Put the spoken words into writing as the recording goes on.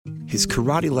his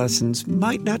karate lessons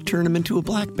might not turn him into a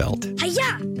black belt.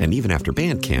 Hi-ya! And even after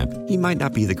band camp, he might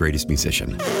not be the greatest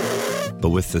musician.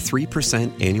 But with the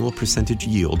 3% annual percentage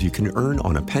yield you can earn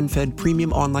on a PenFed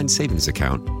premium online savings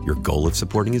account, your goal of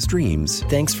supporting his dreams...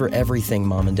 Thanks for everything,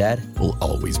 Mom and Dad. ...will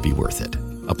always be worth it.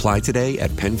 Apply today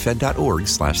at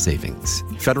PenFed.org/savings.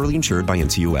 Federally insured by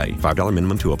NCUA. $5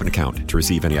 minimum to open account. To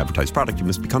receive any advertised product, you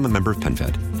must become a member of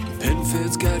PenFed.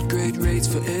 PenFed's got great rates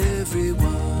for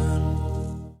everyone.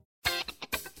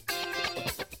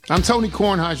 I'm Tony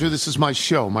Kornheiser. This is my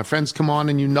show. My friends come on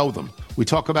and you know them. We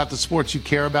talk about the sports you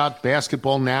care about,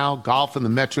 basketball now, golf, and the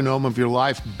metronome of your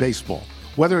life, baseball.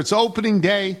 Whether it's opening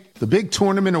day, the big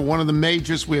tournament, or one of the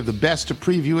majors, we have the best to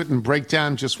preview it and break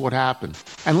down just what happened.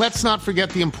 And let's not forget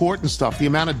the important stuff, the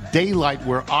amount of daylight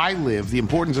where I live, the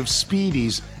importance of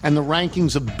speedies, and the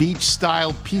rankings of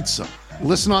beach-style pizza.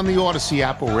 Listen on the Odyssey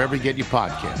app or wherever you get your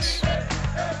podcasts.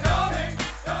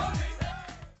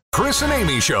 Chris and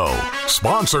Amy Show,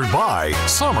 sponsored by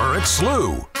Summer at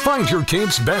SLU. Find your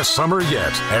kids' best summer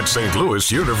yet at St. Louis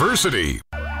University.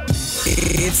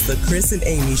 It's the Chris and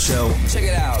Amy Show. Check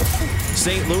it out.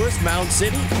 St. Louis, Mound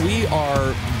City, we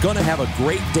are going to have a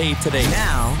great day today.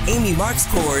 Now, Amy Marks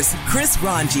scores Chris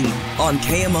Ranji on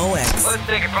KMOX. Let's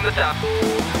take it from the top.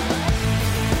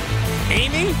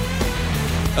 Amy?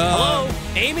 Hello?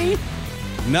 Amy?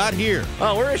 Not here.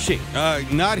 Oh, where is she?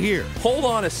 Not here. Hold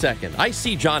on a second. I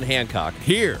see John Hancock.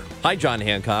 Here. Hi, John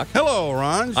Hancock. Hello,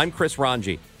 Ron. I'm Chris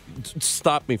Ranji.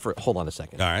 Stop me for... Hold on a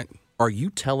second. All right. Are you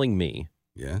telling me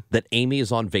that Amy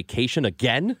is on vacation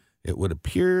again? It would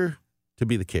appear to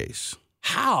be the case.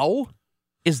 How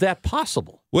is that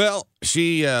possible? Well,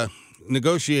 she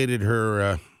negotiated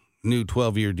her new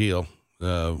 12-year deal.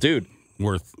 Dude.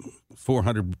 Worth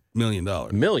 $400 million.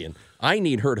 Million? I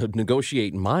need her to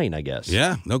negotiate mine, I guess.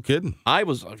 Yeah, no kidding. I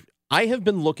have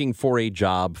been looking for a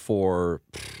job for,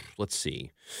 let's see,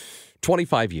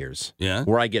 25 years. Yeah.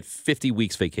 Where I get 50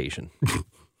 weeks vacation.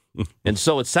 And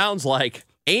so it sounds like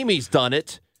Amy's done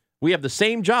it. We have the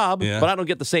same job, but I don't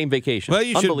get the same vacation. Well,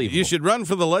 Unbelievable. you should run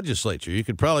for the legislature. You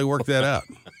could probably work that out.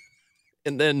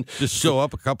 And then just show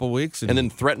up a couple weeks. And then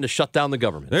threaten to shut down the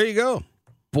government. There you go.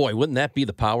 Boy, wouldn't that be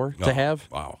the power to have?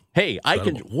 Wow. Hey,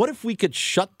 what if we could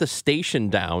shut the station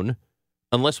down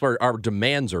unless our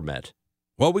demands are met?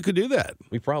 Well, we could do that.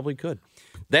 We probably could.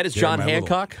 That is John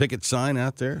Hancock. Picket sign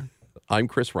out there. I'm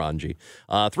Chris Ranji.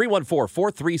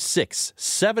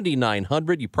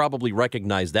 314-436-7900. You probably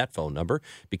recognize that phone number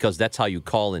because that's how you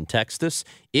call and text us.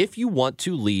 If you want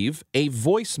to leave a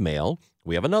voicemail,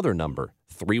 we have another number.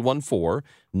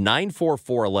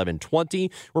 314-944-1120.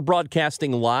 We're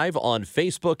broadcasting live on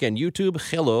Facebook and YouTube.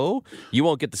 Hello. You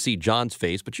won't get to see John's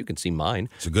face, but you can see mine.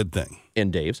 It's a good thing.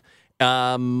 And Dave's.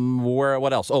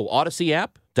 What else? Oh, Odyssey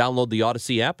app. Download the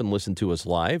Odyssey app and listen to us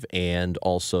live. And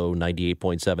also 98.7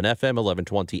 FM,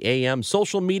 1120 AM.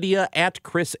 Social media at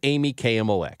Chris Amy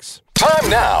KMOX.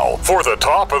 Time now for the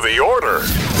top of the order.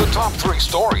 The top three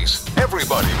stories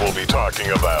everybody will be talking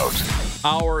about.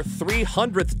 Our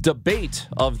 300th debate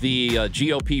of the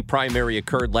GOP primary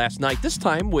occurred last night, this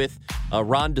time with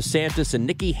Ron DeSantis and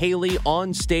Nikki Haley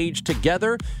on stage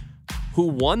together. Who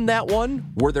won that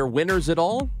one? Were there winners at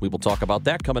all? We will talk about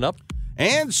that coming up.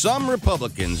 And some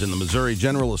Republicans in the Missouri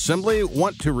General Assembly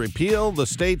want to repeal the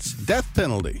state's death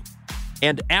penalty.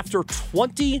 And after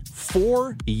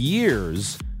 24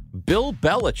 years, Bill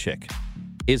Belichick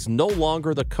is no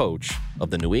longer the coach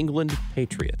of the New England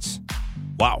Patriots.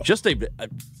 Wow.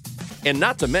 And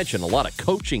not to mention, a lot of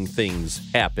coaching things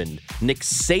happened. Nick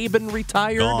Saban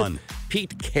retired. Gone.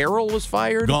 Pete Carroll was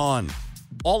fired. Gone.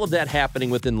 All of that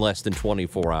happening within less than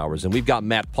 24 hours. And we've got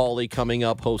Matt Pauley coming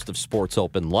up, host of Sports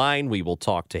Open Line. We will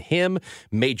talk to him.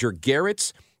 Major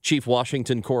Garrett's chief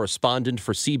Washington correspondent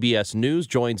for CBS News,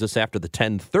 joins us after the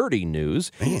 10:30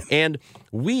 news. Man. And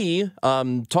we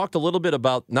talked a little bit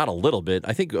about, not a little bit,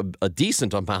 I think a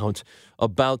decent amount,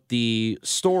 about the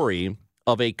story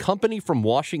of a company from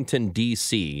Washington,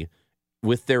 D.C.,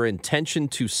 with their intention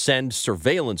to send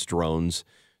surveillance drones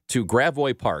to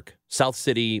Gravois Park, South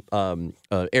City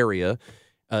area,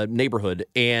 neighborhood,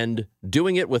 and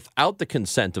doing it without the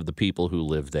consent of the people who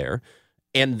live there.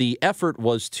 And the effort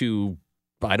was to,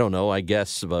 I don't know, I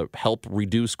guess, help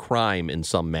reduce crime in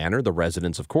some manner. The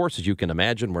residents, of course, as you can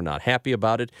imagine, were not happy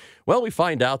about it. Well, we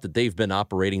find out that they've been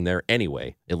operating there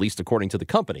anyway, at least according to the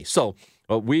company. So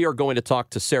we are going to talk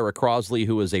to Sarah Crosley,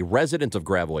 who is a resident of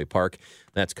Gravois Park.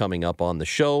 That's coming up on the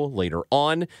show later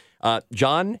on.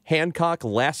 John Hancock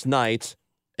last night,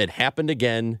 it happened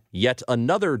again. Yet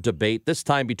another debate, this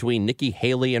time between Nikki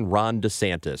Haley and Ron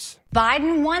DeSantis.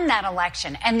 Biden won that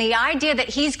election, and the idea that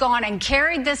he's gone and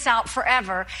carried this out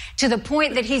forever to the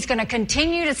point that he's going to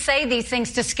continue to say these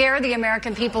things to scare the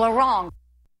American people are wrong.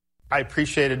 I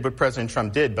appreciated what President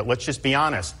Trump did, but let's just be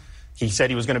honest. He said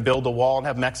he was going to build a wall and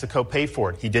have Mexico pay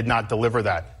for it. He did not deliver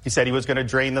that. He said he was going to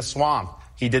drain the swamp.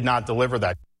 He did not deliver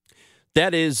that.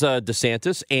 That is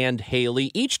DeSantis and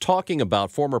Haley, each talking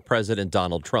about former President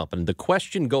Donald Trump. And the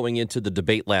question going into the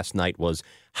debate last night was,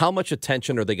 how much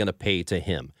attention are they going to pay to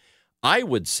him? I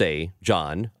would say,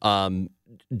 John,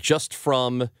 just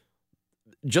from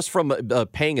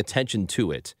paying attention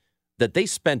to it, that they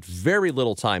spent very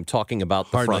little time talking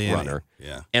about the front runner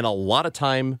and a lot of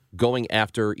time going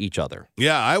after each other.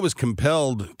 Yeah, I was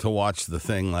compelled to watch the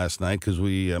thing last night because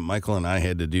Michael and I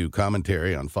had to do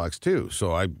commentary on Fox 2,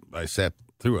 so I sat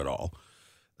through it all.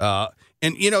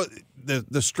 And, you know,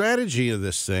 the strategy of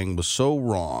this thing was so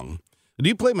wrong. Do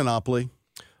you play Monopoly?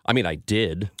 I mean, I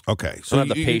did. Okay. So I don't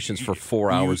have the patience for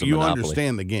 4 hours of Monopoly. You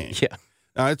understand the game.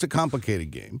 Yeah. It's a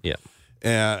complicated game. Yeah.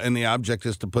 And the object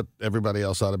is to put everybody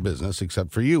else out of business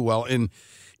except for you. Well,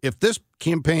 if this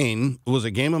campaign was a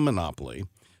game of Monopoly,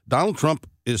 Donald Trump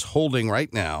is holding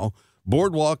right now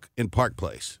Boardwalk and Park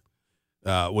Place,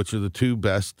 which are the two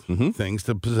best things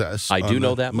to possess. I do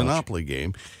know that Monopoly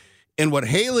game. And what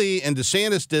Haley and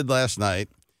DeSantis did last night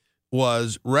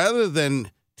was, rather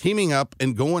than teaming up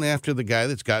and going after the guy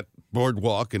that's got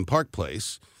Boardwalk and Park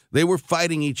Place, they were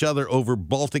fighting each other over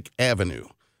Baltic Avenue,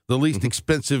 the least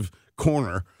expensive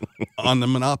corner on the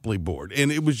Monopoly board.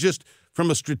 And it was just, from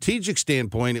a strategic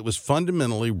standpoint, it was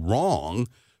fundamentally wrong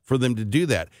for them to do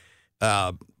that.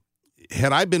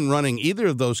 Had I been running either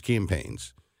of those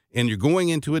campaigns, and you're going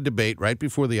into a debate right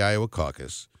before the Iowa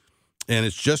caucus, and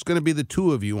it's just going to be the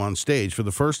two of you on stage for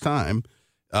the first time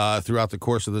throughout the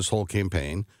course of this whole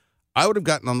campaign, I would have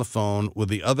gotten on the phone with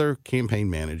the other campaign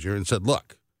manager and said,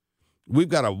 look, we've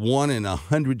got a 1 in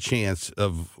 100 chance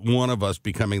of one of us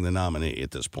becoming the nominee at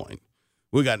this point.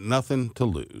 We got nothing to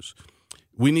lose.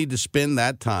 We need to spend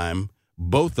that time,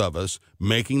 both of us,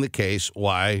 making the case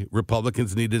why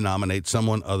Republicans need to nominate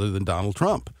someone other than Donald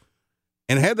Trump.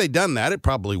 And had they done that, it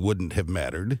probably wouldn't have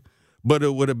mattered, but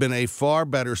it would have been a far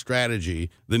better strategy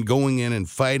than going in and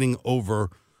fighting over,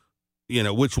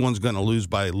 which one's going to lose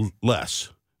by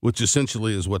less, which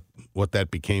essentially is what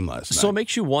that became last night. So it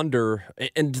makes you wonder,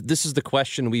 and this is the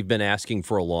question we've been asking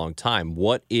for a long time,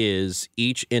 what is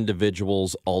each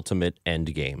individual's ultimate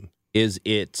end game? Is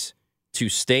it to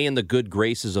stay in the good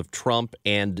graces of Trump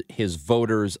and his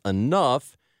voters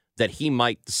enough that he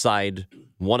might decide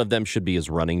one of them should be his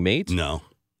running mate? No.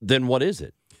 Then what is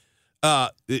it?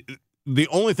 The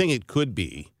only thing it could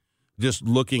be, just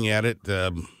looking at it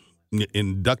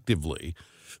inductively,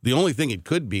 the only thing it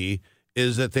could be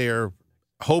is that they are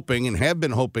hoping, and have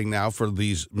been hoping now for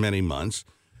these many months,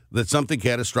 that something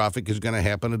catastrophic is going to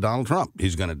happen to Donald Trump.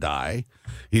 He's going to die.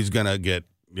 He's going to get,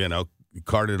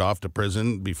 carted off to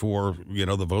prison before,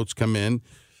 the votes come in.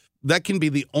 That can be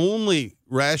the only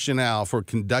rationale for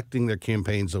conducting their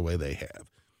campaigns the way they have.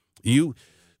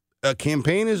 A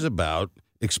campaign is about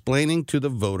explaining to the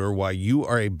voter why you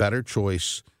are a better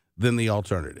choice than the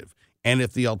alternative. And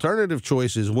if the alternative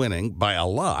choice is winning by a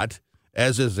lot,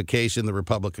 as is the case in the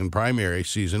Republican primary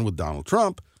season with Donald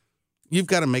Trump, you've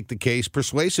got to make the case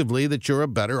persuasively that you're a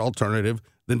better alternative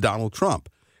than Donald Trump.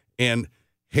 And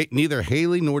neither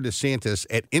Haley nor DeSantis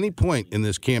at any point in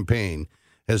this campaign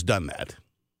has done that.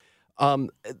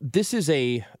 This is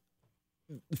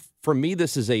for me,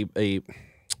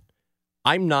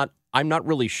 I'm not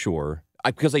really sure,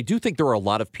 because I do think there are a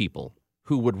lot of people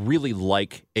who would really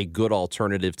like a good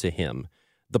alternative to him.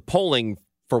 The polling,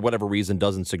 for whatever reason,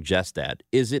 doesn't suggest that.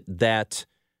 Is it that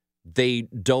they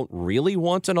don't really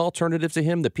want an alternative to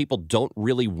him, that people don't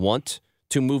really want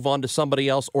to move on to somebody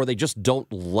else, or they just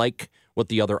don't like what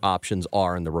the other options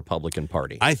are in the Republican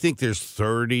Party? I think there's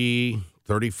 35%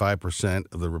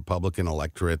 of the Republican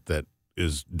electorate that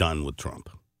is done with Trump.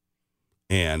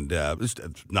 And it's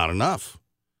not enough.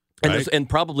 Right? And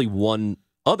probably one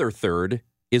other third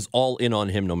is all in on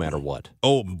him no matter what.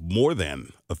 Oh, more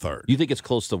than a third. You think it's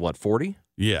close to what, 40?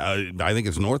 Yeah, I think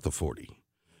it's north of 40.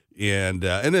 And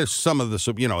there's some of this,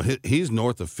 he's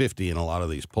north of 50 in a lot of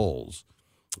these polls.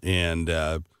 And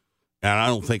I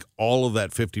don't think all of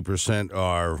that 50%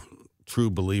 are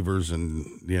true believers in,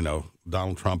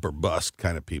 Donald Trump or bust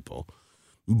kind of people.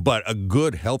 But a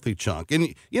good, healthy chunk.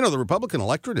 And, the Republican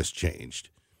electorate has changed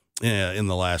in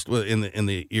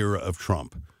the era of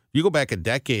Trump. You go back a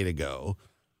decade ago,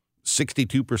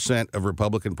 62% of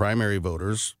Republican primary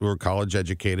voters were college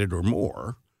educated or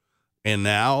more. And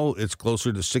now it's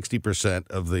closer to 60%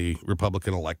 of the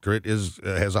Republican electorate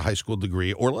has a high school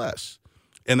degree or less.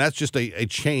 And that's just a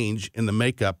change in the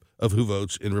makeup of who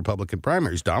votes in Republican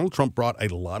primaries. Donald Trump brought a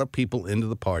lot of people into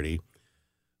the party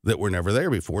that were never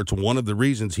there before. It's one of the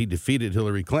reasons he defeated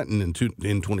Hillary Clinton in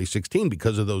 2016,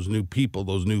 because of those new people,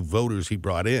 those new voters he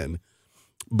brought in.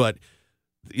 But,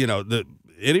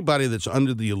 anybody that's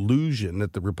under the illusion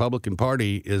that the Republican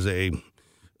Party is a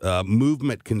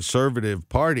movement conservative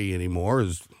party anymore,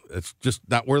 it's just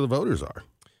not where the voters are.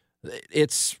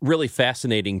 It's really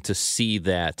fascinating to see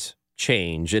that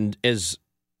change. And as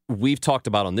we've talked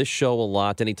about on this show a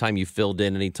lot, anytime you filled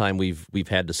in, anytime we've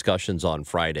had discussions on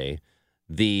Friday,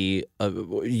 you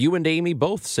and Amy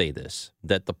both say this,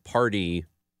 that the party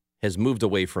has moved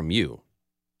away from you,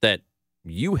 that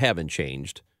you haven't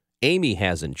changed. Amy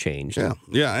hasn't changed.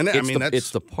 Yeah. And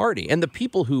it's the party. And the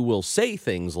people who will say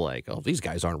things like, oh, these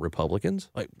guys aren't Republicans.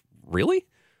 Like, really?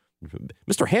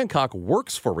 Mr. Hancock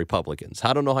works for Republicans.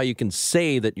 I don't know how you can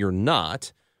say that you're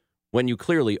not when you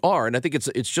clearly are. And I think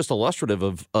it's just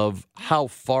illustrative of how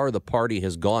far the party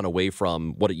has gone away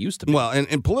from what it used to be. Well,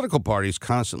 and political parties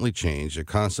constantly change. They're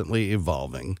constantly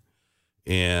evolving.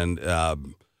 And,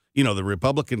 the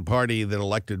Republican Party that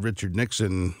elected Richard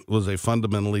Nixon was a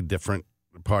fundamentally different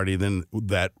party than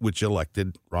that which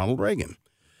elected Ronald Reagan.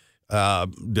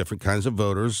 Different kinds of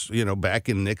voters. Back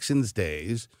in Nixon's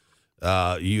days,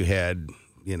 you had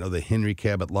the Henry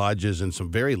Cabot Lodges and some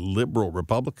very liberal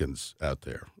Republicans out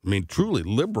there. I mean, truly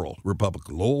liberal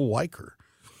Republican, Lowell Weicker.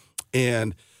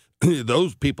 And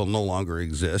those people no longer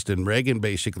exist. And Reagan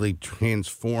basically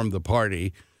transformed the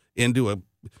party into a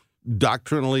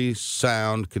doctrinally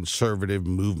sound conservative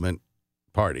movement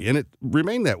party. And it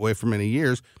remained that way for many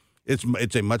years.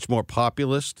 It's a much more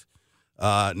populist,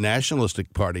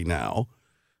 nationalistic party now.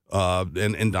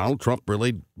 And Donald Trump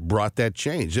really brought that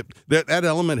change. That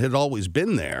element had always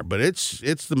been there, but it's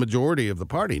the majority of the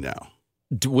party now.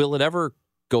 Will it ever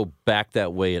go back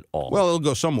that way at all? Well, it'll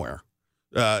go somewhere.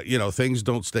 Things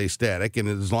don't stay static, and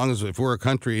as long as if we're a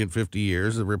country in 50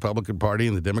 years, the Republican Party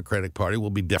and the Democratic Party will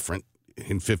be different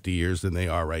in 50 years than they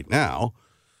are right now.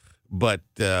 But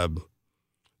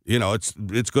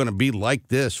it's going to be like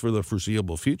this for the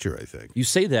foreseeable future, I think. You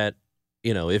say that.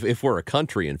 If we're a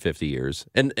country in 50 years,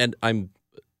 and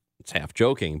it's half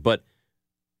joking, but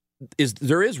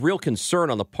there is real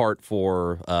concern on the part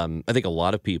for, I think, a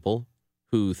lot of people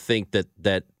who think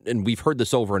that, and we've heard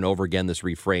this over and over again, this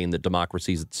refrain that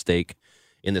democracy is at stake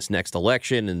in this next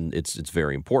election, and it's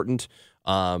very important.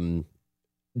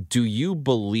 Do you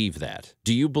believe that?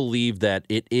 Do you believe that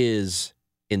it is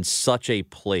in such a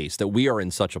place, that we are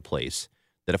in such a place,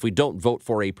 that if we don't vote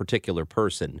for a particular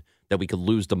person, that we could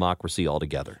lose democracy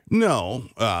altogether? No,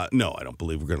 I don't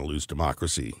believe we're going to lose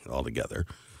democracy altogether.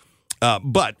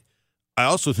 But I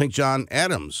also think John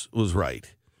Adams was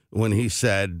right when he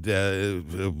said a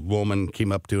woman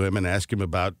came up to him and asked him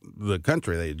about the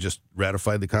country. They had just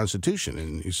ratified the Constitution.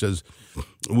 And he says,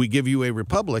 we give you a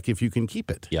republic if you can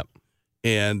keep it. Yep.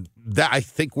 And I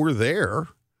think we're there.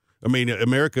 I mean,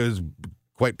 America is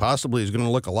quite possibly is going to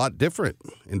look a lot different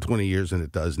in 20 years than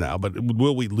it does now. But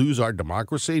will we lose our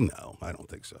democracy? No, I don't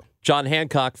think so. John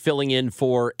Hancock filling in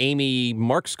for Amy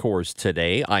Marxkors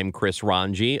today. I'm Chris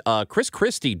Ranji. Chris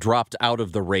Christie dropped out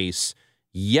of the race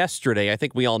yesterday. I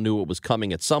think we all knew it was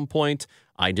coming at some point.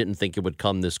 I didn't think it would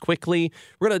come this quickly.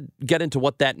 We're going to get into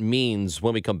what that means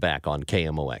when we come back on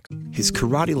KMOX. His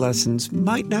karate lessons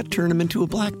might not turn him into a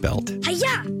black belt.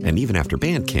 Hi-ya! And even after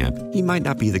band camp, he might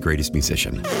not be the greatest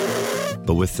musician.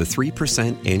 But with the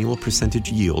 3% annual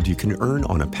percentage yield you can earn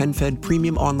on a PenFed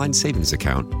premium online savings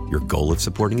account, your goal of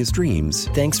supporting his dreams...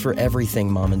 Thanks for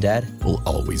everything, Mom and Dad. ...will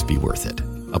always be worth it.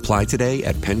 Apply today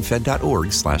at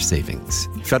PenFed.org/savings.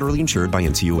 Federally insured by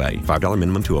NCUA. $5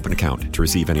 minimum to open account. To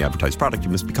receive any advertised product, you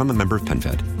must become a member of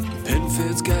PenFed.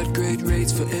 PenFed's got great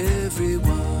rates for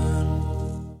everyone.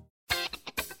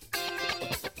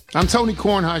 I'm Tony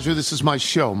Kornheiser. This is my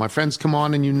show. My friends come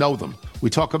on and you know them. We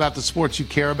talk about the sports you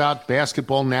care about,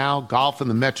 basketball now, golf, and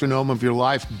the metronome of your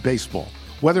life, baseball.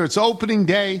 Whether it's opening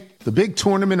day, the big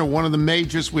tournament, or one of the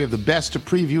majors, we have the best to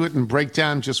preview it and break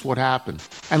down just what happened.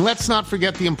 And let's not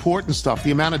forget the important stuff,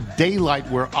 the amount of daylight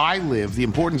where I live, the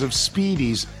importance of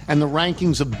speedies, and the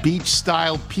rankings of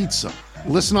beach-style pizza.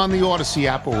 Listen on the Odyssey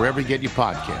app or wherever you get your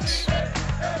podcasts.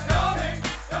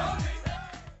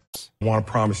 I want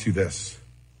to promise you this.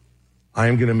 I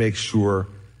am going to make sure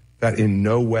that in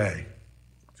no way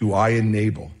do I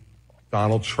enable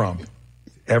Donald Trump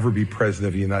to ever be president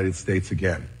of the United States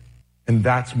again. And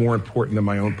that's more important than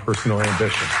my own personal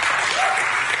ambition.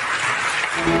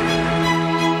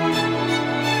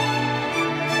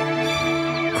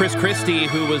 Chris Christie,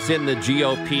 who was in the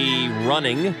GOP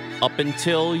running up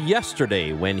until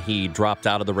yesterday when he dropped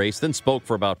out of the race, then spoke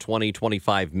for about 20,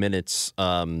 25 minutes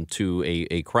to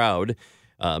a crowd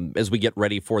as we get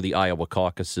ready for the Iowa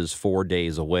caucuses 4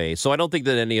 days away. So I don't think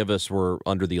that any of us were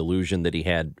under the illusion that he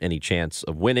had any chance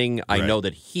of winning. Right. I know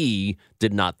that he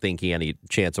did not think he had any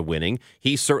chance of winning.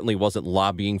 He certainly wasn't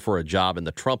lobbying for a job in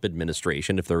the Trump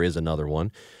administration, if there is another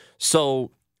one.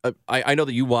 So I know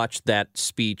that you watched that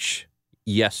speech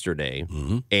yesterday,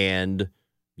 and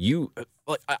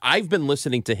I've been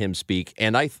listening to him speak,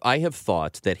 and I have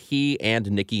thought that he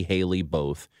and Nikki Haley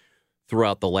both,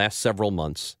 throughout the last several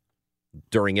months,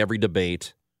 during every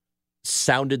debate,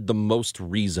 sounded the most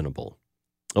reasonable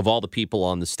of all the people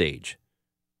on the stage.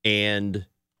 And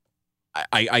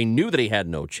I knew that he had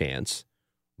no chance,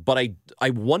 but I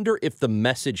wonder if the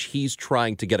message he's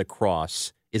trying to get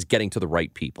across is getting to the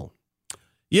right people.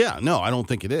 Yeah, no, I don't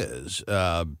think it is.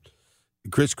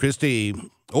 Chris Christie,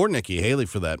 or Nikki Haley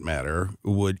for that matter,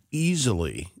 would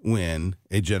easily win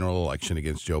a general election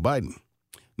against Joe Biden.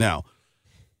 Now,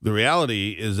 the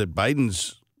reality is that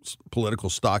Biden's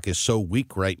political stock is so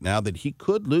weak right now that he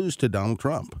could lose to Donald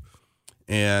Trump.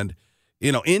 And,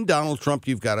 you know, in Donald Trump,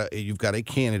 you've got a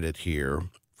candidate here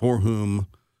for whom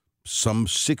some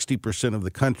 60% of the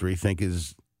country think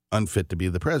is unfit to be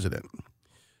the president.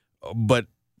 But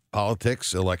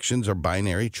politics, elections are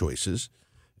binary choices.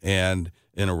 And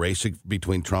in a race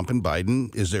between Trump and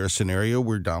Biden, is there a scenario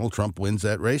where Donald Trump wins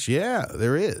that race? Yeah,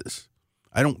 there is.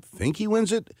 I don't think he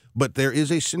wins it, but there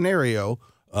is a scenario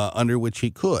under which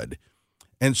he could.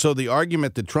 And so the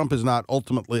argument that Trump is not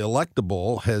ultimately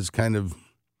electable has kind of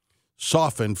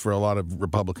softened for a lot of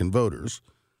Republican voters.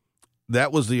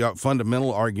 That was the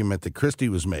fundamental argument that Christie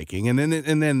was making. And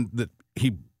then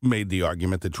he made the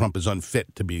argument that Trump is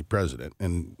unfit to be president.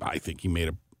 And I think he made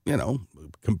a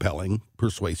compelling,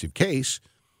 persuasive case.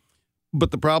 But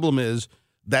the problem is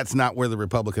that's not where the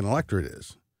Republican electorate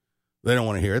is. They don't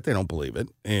want to hear it. They don't believe it.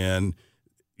 And,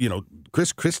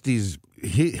 Chris Christie's,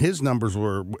 his numbers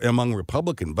were among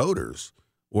Republican voters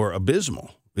were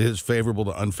abysmal. His favorable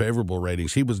to unfavorable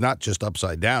ratings. He was not just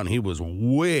upside down. He was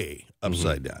way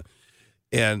upside down.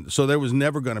 And so there was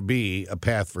never going to be a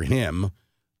path for him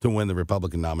to win the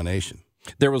Republican nomination.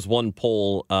 There was one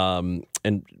poll, and,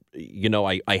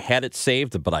 I had it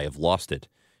saved, but I have lost it.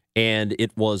 And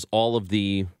it was all of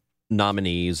the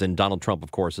nominees, and Donald Trump,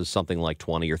 of course, is something like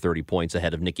 20 or 30 points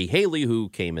ahead of Nikki Haley, who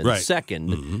came in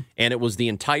second. And it was the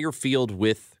entire field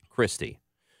with Christie.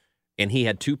 And he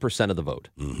had 2% of the vote.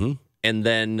 And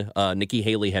then Nikki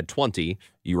Haley had 20.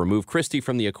 You remove Christie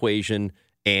from the equation,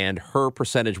 and her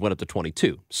percentage went up to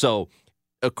 22. So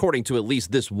according to at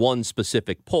least this one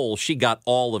specific poll, she got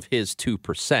all of his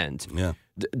 2%. Yeah.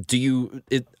 Do you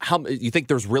think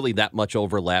there's really that much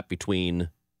overlap between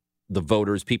the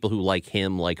voters, people who like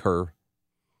him, like her?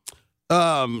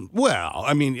 Well,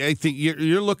 I mean, I think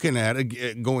you're looking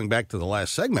at, going back to the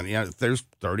last segment, there's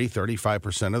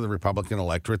 35% of the Republican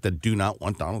electorate that do not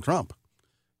want Donald Trump.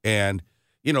 And,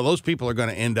 those people are going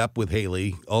to end up with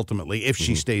Haley ultimately if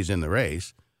she stays in the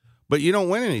race. But you don't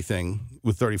win anything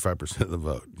with 35% of the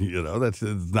vote.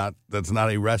 That's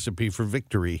not a recipe for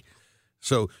victory.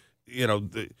 So,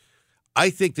 I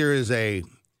think there is a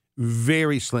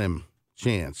very slim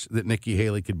chance that Nikki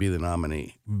Haley could be the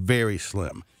nominee. Very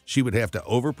slim. She would have to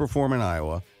overperform in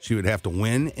Iowa. She would have to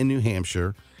win in New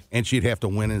Hampshire. And she'd have to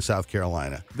win in South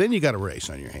Carolina. Then you got a race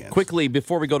on your hands. Quickly,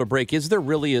 before we go to break, is there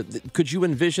really could you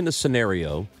envision a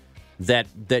scenario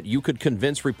that you could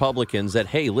convince Republicans that,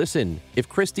 hey, listen, if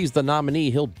Christie's the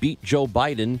nominee, he'll beat Joe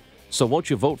Biden, so won't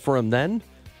you vote for him then?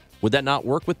 Would that not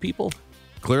work with people?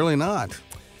 Clearly not.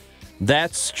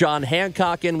 That's John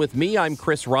Hancock in with me. I'm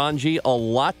Chris Ranji. A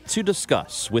lot to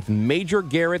discuss with Major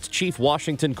Garrett's chief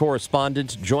Washington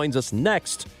correspondent joins us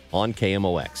next on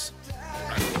KMOX.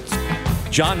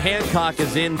 John Hancock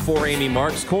is in for Amy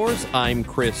Mark's course. I'm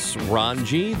Chris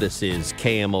Ranji. This is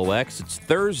KMOX. It's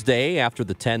Thursday after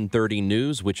the 10:30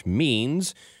 news, which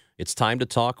means it's time to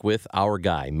talk with our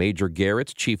guy, Major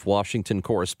Garrett, chief Washington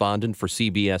correspondent for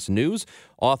CBS News,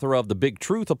 author of The Big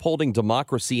Truth, Upholding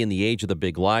Democracy in the Age of the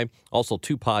Big Lie. Also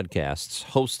 2 podcasts.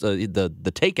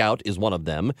 The Takeout is one of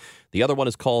them. The other one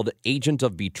is called Agent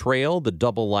of Betrayal, The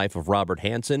Double Life of Robert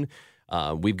Hansen.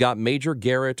 We've got Major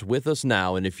Garrett with us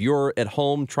now, and if you're at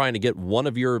home trying to get one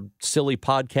of your silly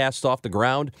podcasts off the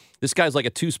ground, this guy's like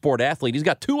a 2-sport athlete. He's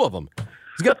got 2 of them.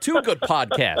 He's got 2 good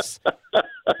podcasts.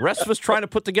 The rest of us trying to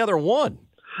put together one.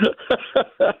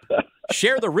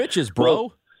 Share the riches, bro.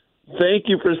 Well, thank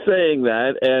you for saying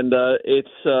that, and it's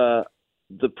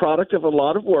the product of a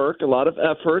lot of work, a lot of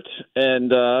effort,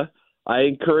 and I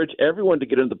encourage everyone to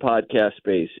get into the podcast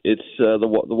space. It's the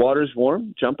water's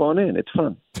warm. Jump on in. It's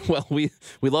fun. Well, we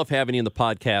love having you, and the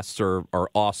podcasts are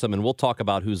awesome, and we'll talk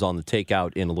about who's on the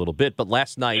takeout in a little bit. But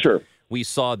last night, we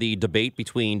saw the debate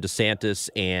between Desantis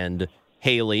and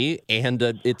Haley, and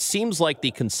it seems like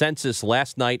the consensus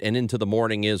last night and into the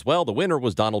morning is, well, the winner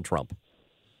was Donald Trump.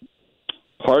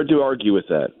 Hard to argue with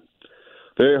that.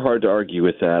 Very hard to argue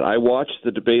with that. I watched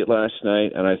the debate last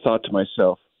night, and I thought to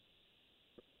myself,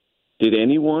 did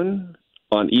anyone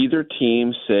on either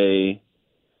team say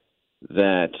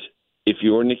that if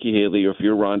you're Nikki Haley or if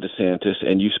you're Ron DeSantis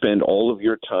and you spend all of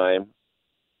your time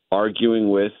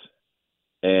arguing with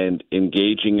and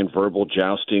engaging in verbal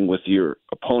jousting with your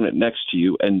opponent next to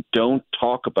you and don't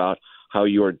talk about how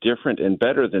you're different and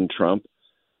better than Trump,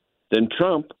 then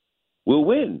Trump will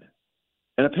win?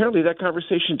 And apparently that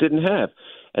conversation didn't have.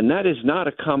 And that is not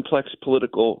a complex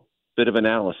political bit of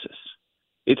analysis.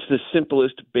 It's the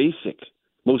simplest, basic,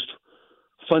 most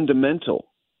fundamental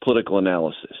political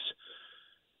analysis.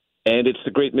 And it's the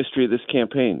great mystery of this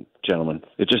campaign, gentlemen.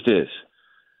 It just is.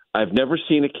 I've never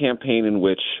seen a campaign in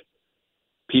which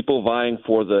people vying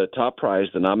for the top prize,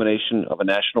 the nomination of a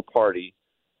national party,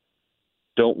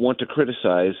 don't want to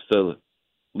criticize the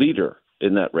leader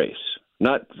in that race.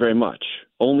 Not very much,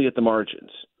 only at the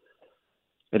margins.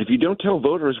 And if you don't tell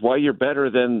voters why you're better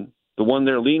than the one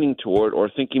they're leaning toward or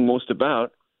thinking most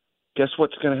about, guess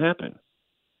what's going to happen?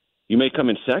 You may come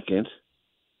in second,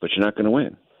 but you're not going to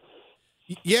win.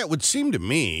 Yeah, it would seem to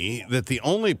me that the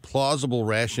only plausible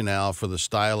rationale for the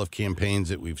style of campaigns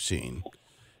that we've seen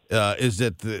is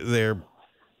that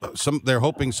they're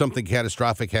hoping something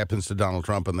catastrophic happens to Donald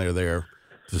Trump, and they're there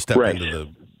to step into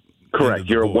the correct. Into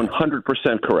the You're board.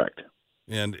 100% correct.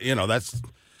 And that's.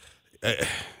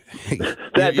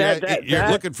 You're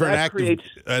looking for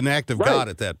an act of God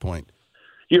at that point.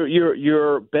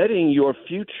 You're betting your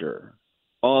future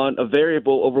on a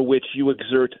variable over which you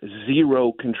exert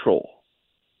zero control.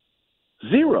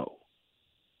 Zero.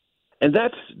 And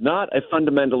that's not a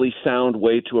fundamentally sound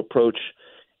way to approach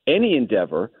any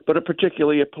endeavor, but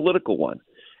particularly a political one.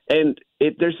 And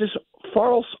there's this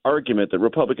false argument that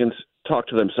Republicans talk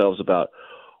to themselves about.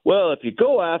 Well, if you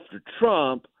go after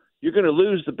Trump, you're going to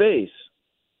lose the base.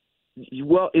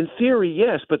 Well, in theory,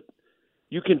 yes, but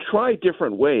you can try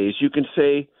different ways. You can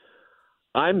say,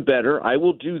 I'm better. I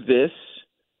will do this.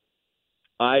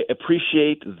 I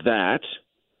appreciate that.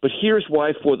 But here's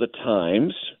why for the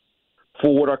times,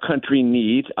 for what our country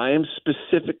needs, I am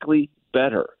specifically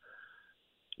better.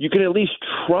 You can at least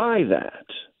try that.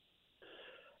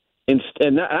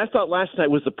 And I thought last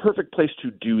night was the perfect place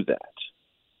to do that.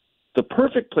 The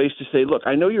perfect place to say, look,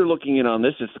 I know you're looking in on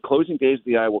this. It's the closing days of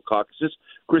the Iowa caucuses.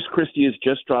 Chris Christie has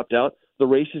just dropped out. The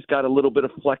race has got a little bit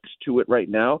of flex to it right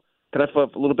now. Can I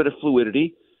have a little bit of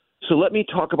fluidity? So let me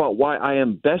talk about why I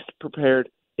am best prepared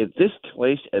at this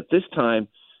place, at this time,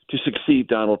 to succeed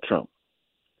Donald Trump.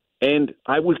 And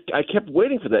I kept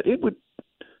waiting for that. It would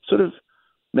sort of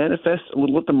manifest a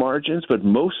little at the margins, but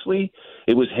mostly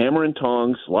it was hammer and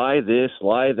tongs, lie this,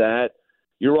 lie that.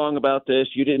 You're wrong about this.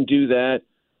 You didn't do that.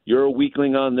 You're a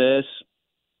weakling on this,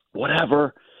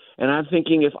 whatever. And I'm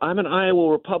thinking, if I'm an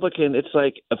Iowa Republican, it's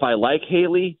like, if I like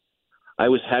Haley, I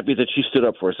was happy that she stood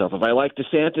up for herself. If I like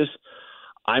DeSantis,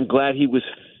 I'm glad he was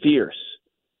fierce.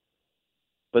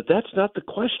 But that's not the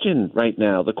question right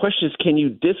now. The question is, can you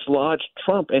dislodge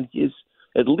Trump and his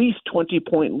at least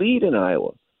 20-point lead in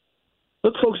Iowa?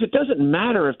 Look, folks, it doesn't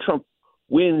matter if Trump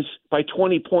wins by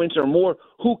 20 points or more.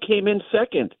 Who came in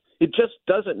second? It just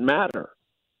doesn't matter.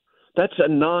 That's a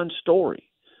non-story.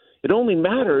 It only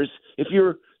matters if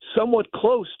you're somewhat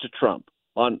close to Trump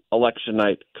on election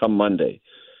night come Monday.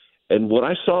 And what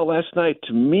I saw last night,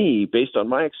 to me, based on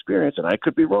my experience, and I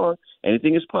could be wrong,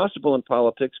 anything is possible in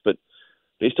politics, but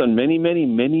based on many, many,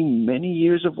 many, many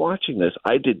years of watching this,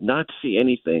 I did not see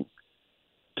anything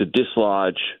to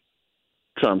dislodge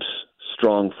Trump's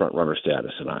strong front-runner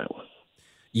status in Iowa.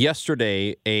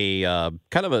 Yesterday, a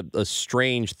kind of a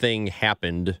strange thing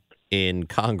happened in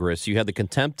Congress. You had the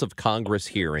contempt of Congress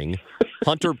hearing.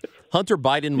 Hunter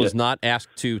Biden was not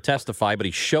asked to testify, but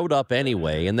he showed up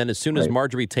anyway. And then as soon as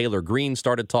Marjorie Taylor Greene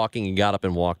started talking, he got up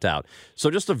and walked out. So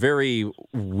just a very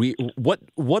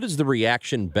what has the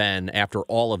reaction been after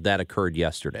all of that occurred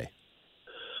yesterday?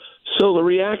 So the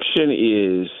reaction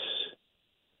is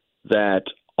that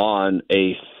on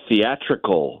a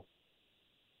theatrical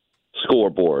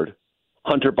scoreboard,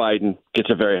 Hunter Biden gets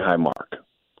a very high mark.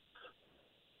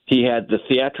 He had the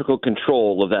theatrical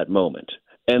control of that moment.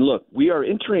 And look, we are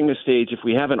entering a stage, if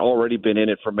we haven't already been in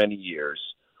it for many years,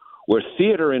 where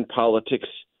theater in politics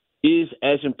is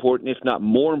as important, if not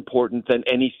more important, than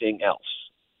anything else,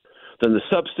 than the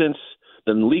substance,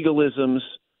 than legalisms,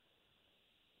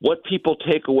 what people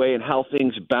take away and how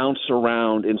things bounce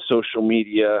around in social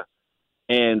media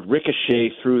and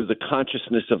ricochet through the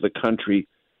consciousness of the country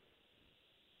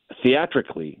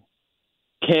theatrically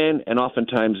can and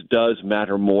oftentimes does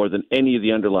matter more than any of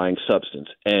the underlying substance.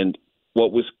 And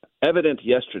what was evident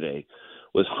yesterday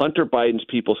was Hunter Biden's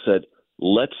people said,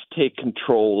 let's take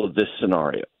control of this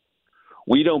scenario.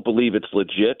 We don't believe it's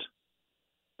legit,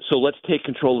 so let's take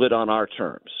control of it on our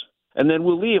terms. And then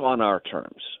we'll leave on our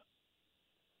terms.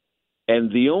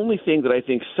 And the only thing that I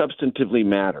think substantively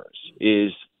matters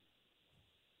is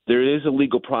there is a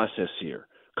legal process here.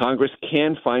 Congress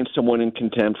can find someone in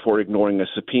contempt for ignoring a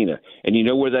subpoena. And you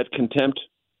know where that contempt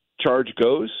charge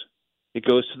goes? It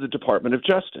goes to the Department of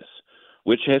Justice,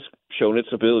 which has shown its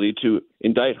ability to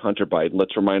indict Hunter Biden.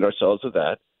 Let's remind ourselves of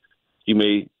that. You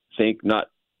may think not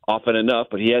often enough,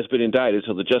 but he has been indicted,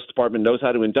 so the Justice Department knows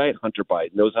how to indict Hunter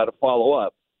Biden, knows how to follow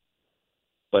up.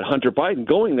 But Hunter Biden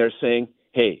going there saying,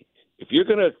 hey, if you're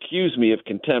going to accuse me of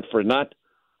contempt for not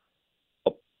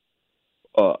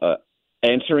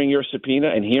answering your subpoena,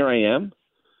 and here I am,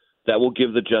 that will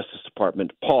give the Justice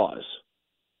Department pause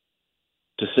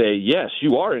to say, yes,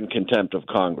 you are in contempt of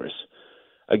Congress.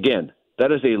 Again,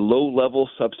 that is a low-level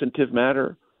substantive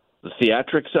matter. The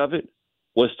theatrics of it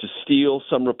was to steal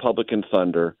some Republican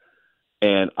thunder,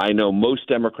 and I know most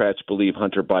Democrats believe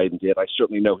Hunter Biden did. I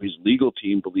certainly know his legal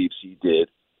team believes he did.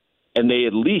 And they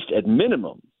at least, at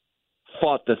minimum,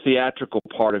 fought the theatrical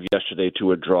part of yesterday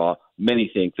to a draw. Many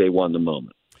think they won the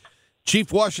moment.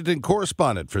 Chief Washington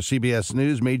correspondent for CBS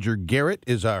News, Major Garrett,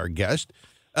 is our guest.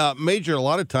 Major, a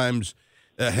lot of times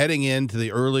heading into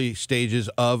the early stages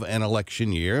of an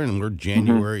election year, and we're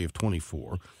January of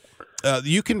 24,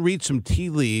 you can read some tea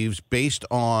leaves based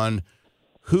on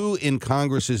who in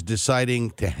Congress is deciding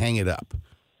to hang it up,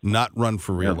 not run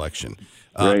for reelection.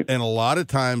 Right. And a lot of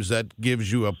times that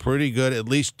gives you a pretty good, at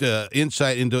least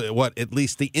insight into what at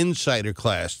least the insider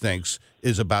class thinks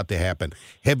is about to happen.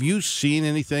 Have you seen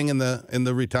anything in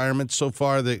the retirement so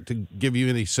far to give you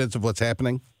any sense of what's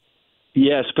happening?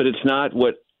 Yes, but it's not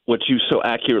what you so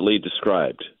accurately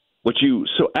described. What you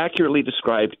so accurately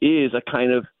described is a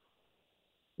kind of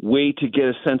way to get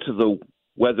a sense of the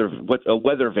weather, a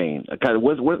weather vane, a kind of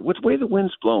which way the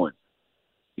wind's blowing,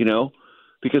 you know?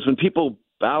 Because when people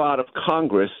bow out of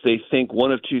Congress, they think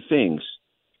one of two things.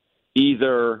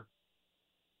 Either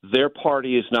their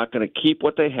party is not going to keep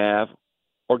what they have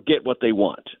or get what they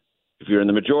want. If you're in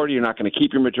the majority, you're not going to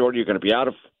keep your majority. You're going to be out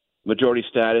of majority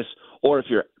status. Or if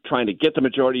you're trying to get the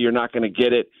majority, you're not going to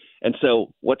get it. And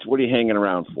so what are you hanging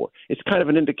around for? It's kind of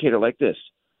an indicator like this.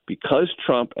 Because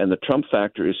Trump and the Trump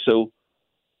factor is so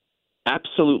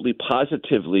absolutely,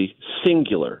 positively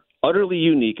singular, utterly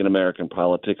unique in American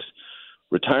politics,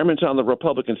 retirements on the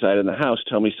Republican side in the House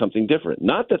tell me something different.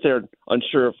 Not that they're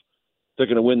unsure if they're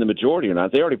going to win the majority or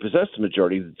not. They already possess the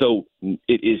majority, though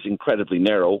it is incredibly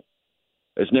narrow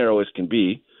as can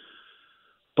be.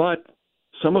 But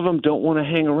some of them don't want to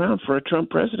hang around for a Trump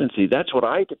presidency. That's what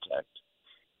I detect.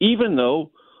 Even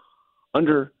though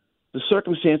under the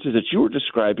circumstances that you were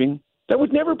describing, that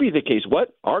would never be the case.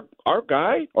 What? Our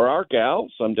guy or our gal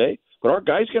someday, but our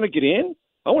guy's going to get in?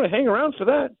 I want to hang around for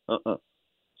that.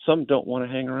 Some don't want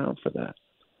to hang around for that.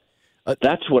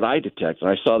 That's what I detect. And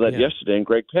I saw that yesterday in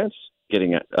Greg Pence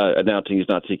announcing he's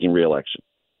not seeking re-election.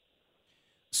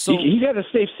 So he's got a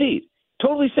safe seat,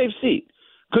 totally safe seat.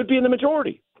 Could be in the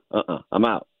majority. I'm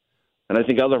out. And I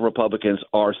think other Republicans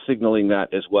are signaling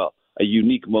that as well. A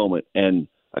unique moment and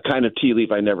a kind of tea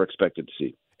leaf I never expected to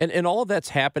see. And all of that's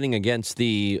happening against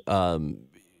the,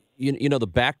 the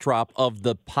backdrop of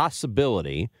the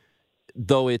possibility,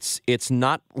 though it's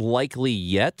not likely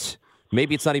yet,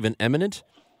 maybe it's not even imminent,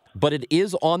 but it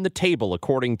is on the table,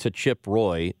 according to Chip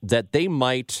Roy, that they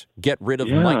might get rid of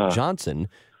Mike Johnson,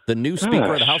 the new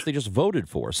Speaker of the House they just voted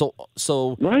for.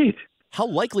 So right. How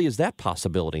likely is that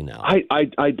possibility now?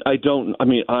 I don't. I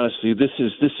mean, honestly, this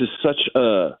is such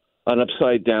an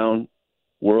upside down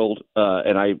world,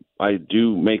 and I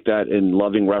do make that in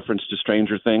loving reference to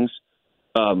Stranger Things,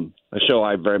 a show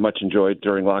I very much enjoyed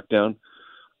during lockdown.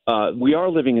 We are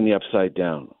living in the upside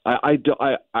down.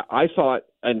 I thought,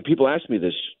 and people asked me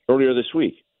this earlier this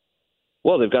week,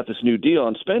 well, they've got this new deal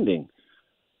on spending.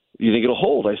 You think it'll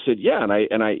hold? I said, yeah.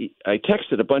 And I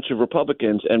texted a bunch of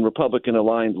Republicans and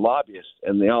Republican-aligned lobbyists,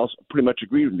 and they all pretty much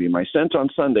agreed with me. My sense on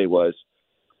Sunday was,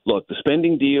 look, the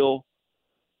spending deal,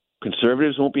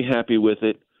 conservatives won't be happy with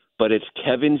it, but it's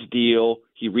Kevin's deal.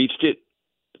 He reached it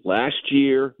last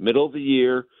year, middle of the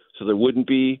year, so there wouldn't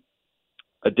be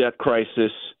a debt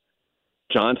crisis.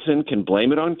 Johnson can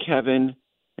blame it on Kevin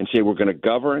and say we're going to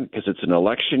govern because it's an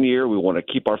election year. We want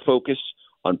to keep our focus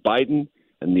on Biden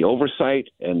and the oversight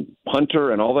and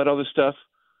Hunter and all that other stuff.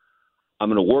 I'm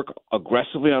going to work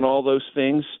aggressively on all those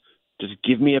things. Just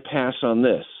give me a pass on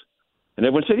this. And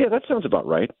everyone said, yeah, that sounds about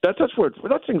right. That's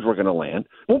things we're going to land.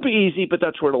 Won't be easy, but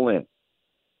that's where it'll land.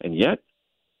 And yet,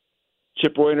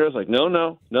 Chip Roy is like,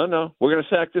 no, we're going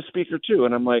to sack this speaker too.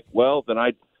 And I'm like, well, then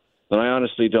I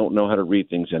honestly don't know how to read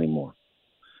things anymore,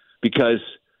 because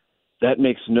that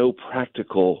makes no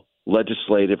practical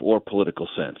legislative or political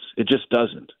sense. It just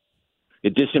doesn't.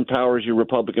 It disempowers your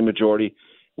Republican majority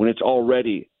when it's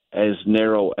already as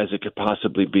narrow as it could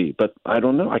possibly be. But I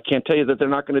don't know. I can't tell you that they're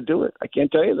not going to do it. I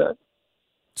can't tell you that.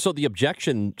 So the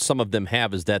objection some of them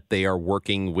have is that they are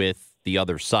working with the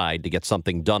other side to get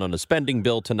something done on a spending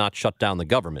bill to not shut down the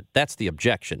government. That's the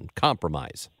objection.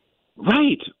 Compromise.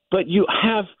 Right. But you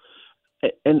have,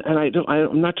 and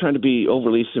I'm not trying to be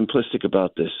overly simplistic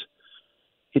about this.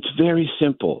 It's very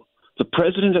simple. The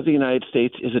president of the United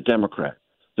States is a Democrat.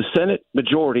 The Senate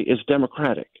majority is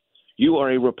Democratic. You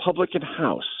are a Republican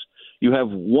House. You have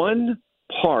one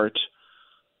part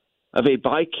of a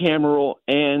bicameral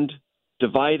and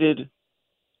divided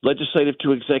legislative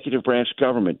to executive branch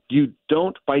government. You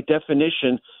don't, by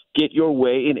definition, get your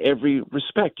way in every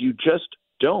respect. You just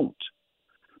don't.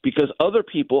 Because other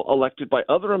people elected by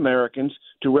other Americans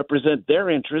to represent their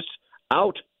interests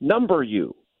outnumber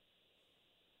you.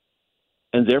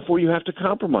 And therefore you have to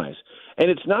compromise.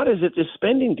 And it's not as if this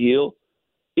spending deal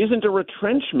isn't a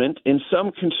retrenchment in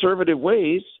some conservative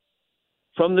ways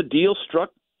from the deal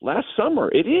struck last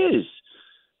summer. It is.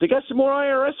 They got some more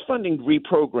IRS funding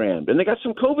reprogrammed, and they got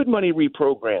some COVID money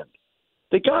reprogrammed.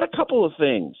 They got a couple of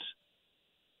things.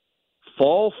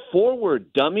 Fall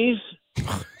forward, dummies.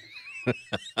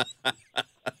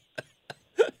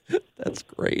 That's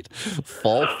great.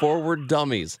 Fall forward,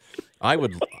 dummies. I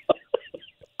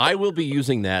will be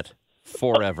using that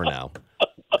forever now.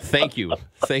 Thank you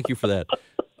for that.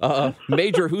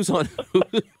 Major, who's on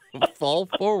fall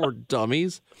forward,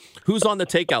 dummies? Who's on the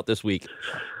takeout this week?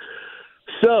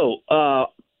 So,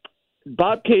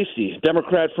 Bob Casey,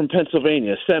 Democrat from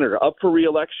Pennsylvania, senator, up for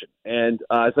re-election. And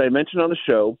as I mentioned on the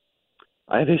show,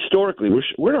 I have historically,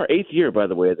 we're in our 8th year, by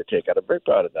the way, of the takeout. I'm very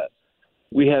proud of that.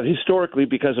 We have historically,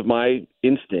 because of my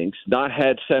instincts, not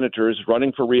had senators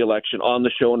running for re-election on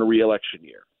the show in a re-election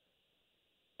year.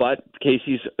 But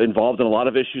Casey's involved in a lot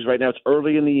of issues right now. It's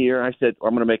early in the year. I said, I'm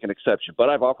going to make an exception. But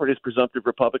I've offered his presumptive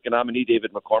Republican nominee,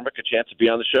 David McCormick, a chance to be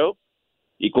on the show,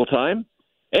 equal time.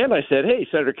 And I said, hey,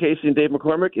 Senator Casey and Dave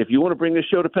McCormick, if you want to bring this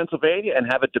show to Pennsylvania and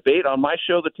have a debate on my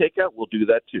show, The Takeout, we'll do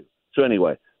that too. So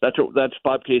anyway, that's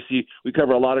Bob Casey. We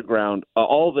cover a lot of ground.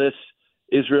 All this,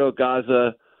 Israel,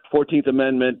 Gaza, 14th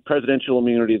Amendment, presidential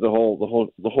immunity, the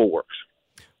whole works.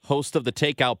 Host of the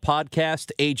Takeout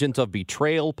podcast, agent of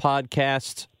Betrayal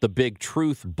podcast, The Big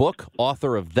Truth book,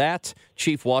 author of that,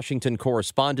 chief Washington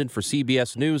correspondent for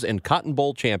CBS News, and Cotton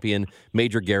Bowl champion,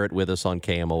 Major Garrett, with us on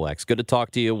KMOX. Good to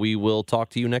talk to you. We will talk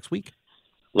to you next week.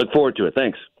 Look forward to it.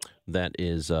 Thanks. That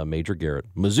is Major Garrett.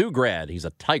 Mizzou grad. He's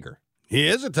a Tiger. He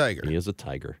is a Tiger. He is a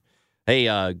Tiger. Hey,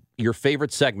 your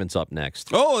favorite segment's up next.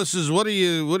 Oh, this is what are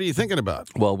you thinking about?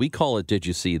 Well, we call it Did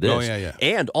You See This? Oh, yeah.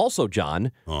 And also,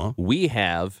 John, we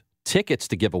have tickets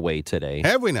to give away today.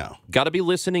 Have we now? Got to be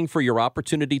listening for your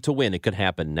opportunity to win. It could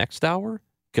happen next hour.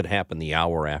 Could happen the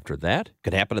hour after that.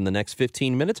 Could happen in the next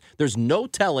 15 minutes. There's no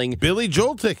telling. Billy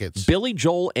Joel tickets. Billy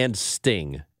Joel and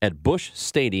Sting at Busch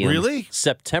Stadium. Really?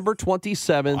 September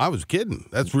 27th. I was kidding.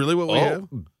 That's really what we have?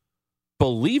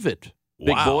 Believe it,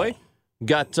 big boy.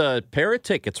 Got a pair of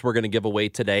tickets we're going to give away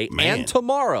today and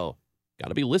tomorrow. Got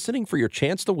to be listening for your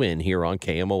chance to win here on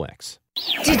KMOX.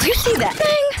 Did you see that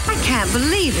thing? I can't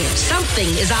believe it. Something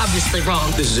is obviously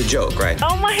wrong. This is a joke, right?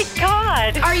 Oh, my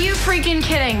God. Are you freaking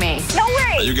kidding me? No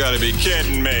way. You got to be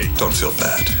kidding me. Don't feel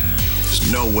bad.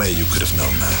 There's no way you could have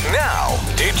known that.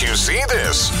 Now, Did You See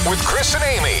This? With Chris and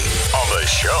Amy on the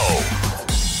show.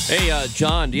 Hey,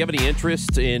 John, do you have any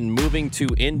interest in moving to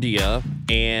India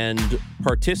and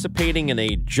participating in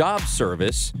a job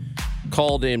service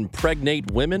called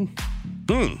Impregnate Women?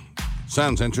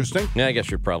 Sounds interesting. Yeah, I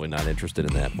guess you're probably not interested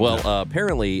in that. Well,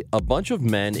 apparently, a bunch of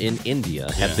men in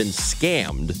India have been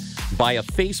scammed by a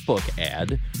Facebook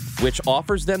ad, which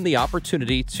offers them the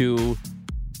opportunity to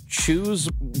choose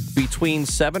between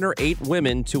 7 or 8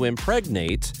 women to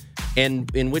impregnate, and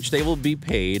in which they will be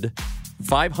paid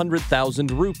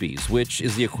 500,000 rupees, which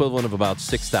is the equivalent of about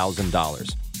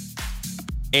 $6,000.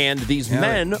 And these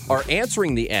men are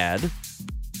answering the ad.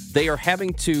 They are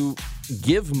having to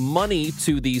give money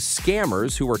to these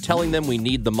scammers who are telling them we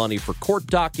need the money for court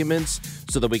documents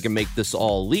so that we can make this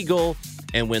all legal.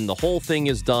 And when the whole thing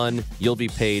is done, you'll be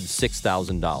paid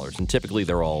 $6,000. And typically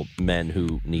they're all men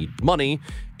who need money,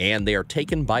 and they are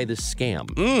taken by this scam.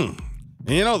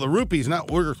 And the rupee's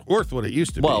not worth what it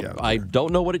used to be. Well, I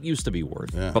don't know what it used to be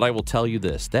worth, but I will tell you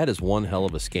this. That is one hell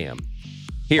of a scam.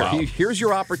 Here's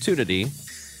your opportunity.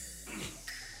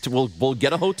 We'll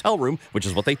get a hotel room, which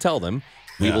is what they tell them.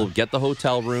 We will get the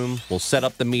hotel room. We'll set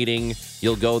up the meeting.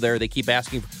 You'll go there. They keep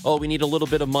asking, we need a little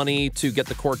bit of money to get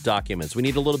the court documents. We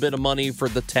need a little bit of money for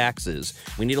the taxes.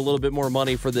 We need a little bit more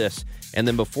money for this. And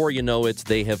then before you know it,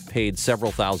 they have paid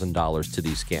several $1,000s to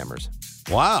these scammers.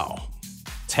 Wow.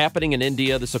 It's happening in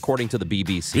India. This according to the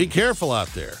BBC. Be careful out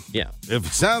there. Yeah. If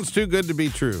it sounds too good to be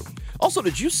true. Also,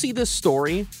 did you see this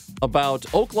story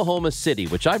about Oklahoma City,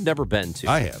 which I've never been to?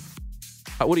 I have.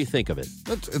 What do you think of it?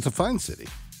 It's a fine city.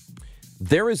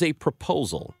 There is a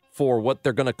proposal for what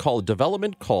they're going to call a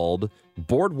development called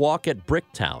Boardwalk at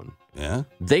Bricktown. Yeah.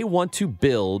 They want to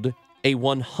build a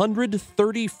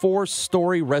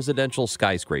 134-story residential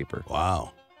skyscraper.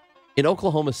 Wow. In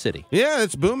Oklahoma City. Yeah,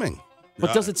 it's booming.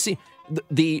 But does it seem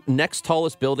the next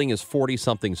tallest building is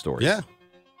 40-something stories? Yeah.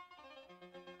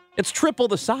 It's triple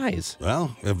the size.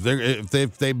 Well,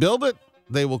 if they build it,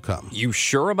 they will come. You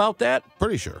sure about that?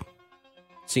 Pretty sure.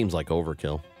 Seems like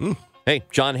overkill. Hey,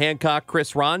 John Hancock,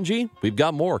 Chris Ranji, we've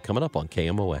got more coming up on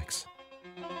KMOX.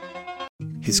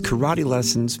 His karate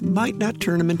lessons might not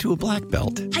turn him into a black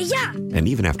belt. Hi-ya! And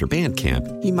even after band camp,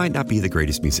 he might not be the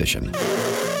greatest musician.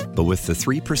 But with the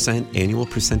 3% annual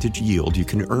percentage yield you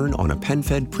can earn on a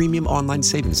PenFed premium online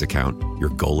savings account,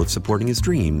 your goal of supporting his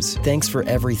dreams... Thanks for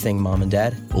everything, Mom and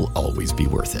Dad. ...will always be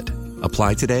worth it.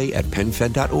 Apply today at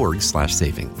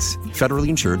PenFed.org/savings. Federally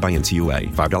insured by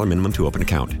NCUA. $5 minimum to open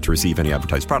account. To receive any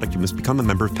advertised product, you must become a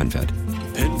member of PenFed.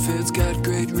 PenFed's got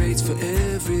great rates for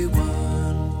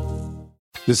everyone.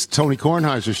 This is Tony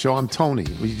Kornheiser's show. I'm Tony.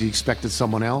 You expected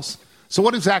someone else? So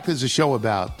what exactly is the show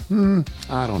about?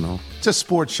 I don't know. It's a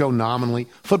sports show nominally.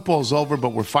 Football's over, but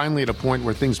we're finally at a point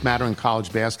where things matter in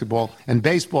college basketball, and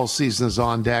baseball season is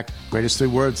on deck. Greatest 3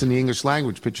 words in the English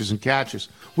language, pitchers and catchers.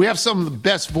 We have some of the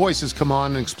best voices come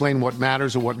on and explain what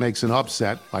matters or what makes an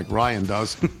upset, like Ryan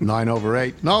does,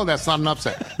 9/8. No, that's not an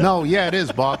upset. No, yeah, it is,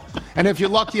 Bob. And if you're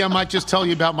lucky, I might just tell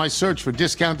you about my search for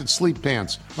discounted sleep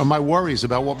pants or my worries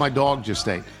about what my dog just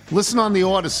ate. Listen on the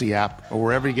Odyssey app or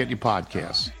wherever you get your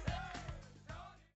podcasts.